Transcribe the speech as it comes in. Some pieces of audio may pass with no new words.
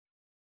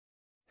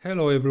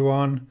Hello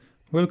everyone,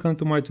 welcome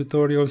to my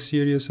tutorial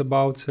series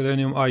about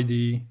Selenium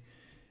IDE.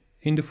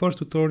 In the first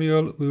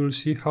tutorial we will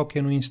see how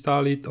can we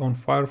install it on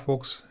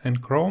Firefox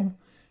and Chrome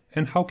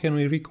and how can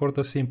we record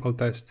a simple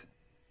test.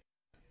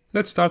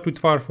 Let's start with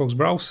Firefox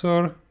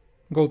browser,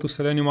 go to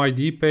Selenium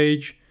IDE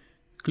page,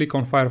 click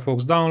on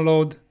Firefox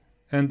download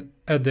and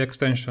add the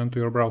extension to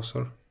your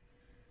browser.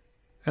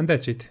 And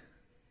that's it.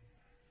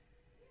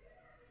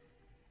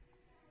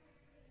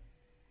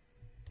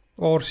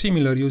 Or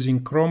similar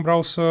using Chrome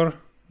browser,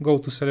 go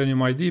to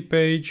Selenium IDE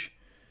page,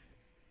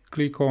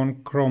 click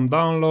on Chrome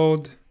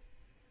download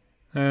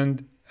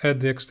and add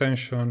the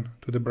extension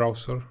to the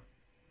browser.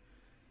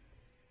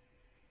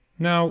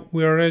 Now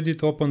we are ready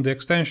to open the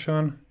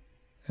extension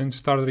and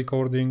start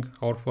recording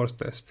our first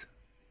test.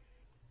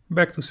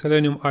 Back to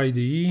Selenium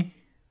IDE,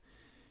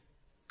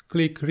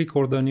 click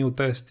record a new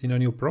test in a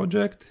new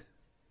project,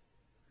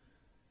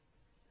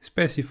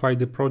 specify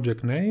the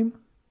project name,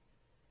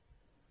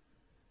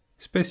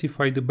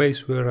 specify the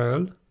base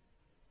URL.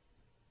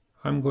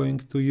 I'm going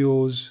to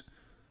use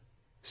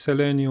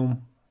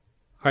Selenium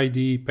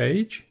IDE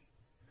page.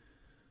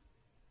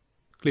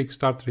 Click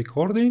start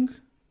recording.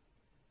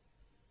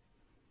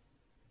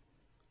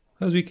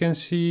 As we can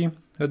see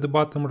at the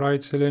bottom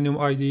right, Selenium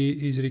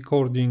IDE is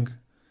recording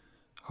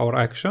our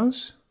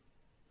actions.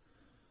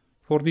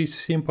 For this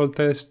simple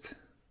test,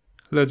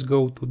 let's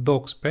go to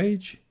docs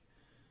page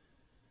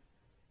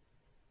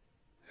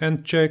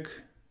and check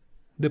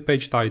the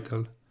page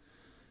title.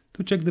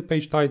 To check the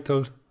page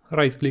title,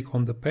 right click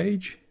on the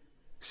page,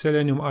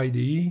 Selenium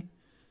IDE,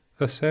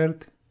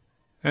 assert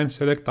and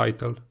select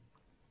title.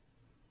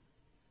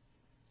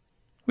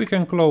 We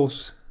can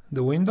close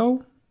the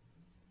window.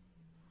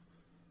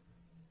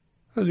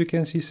 As we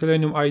can see,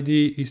 Selenium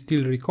IDE is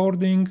still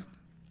recording.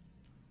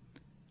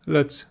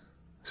 Let's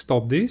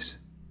stop this.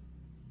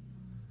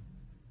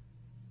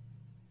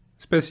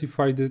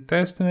 Specify the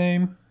test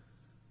name.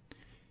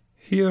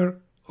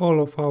 Here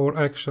all of our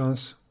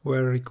actions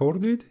were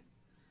recorded.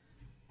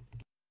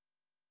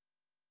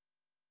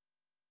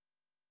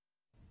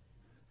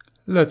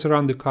 Let's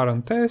run the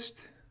current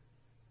test.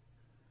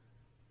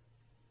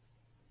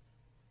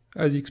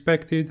 As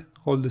expected,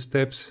 all the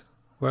steps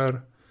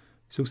were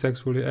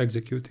successfully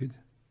executed.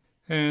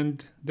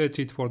 And that's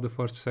it for the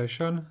first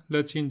session.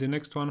 Let's see in the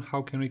next one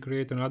how can we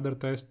create another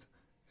test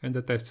and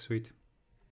a test suite.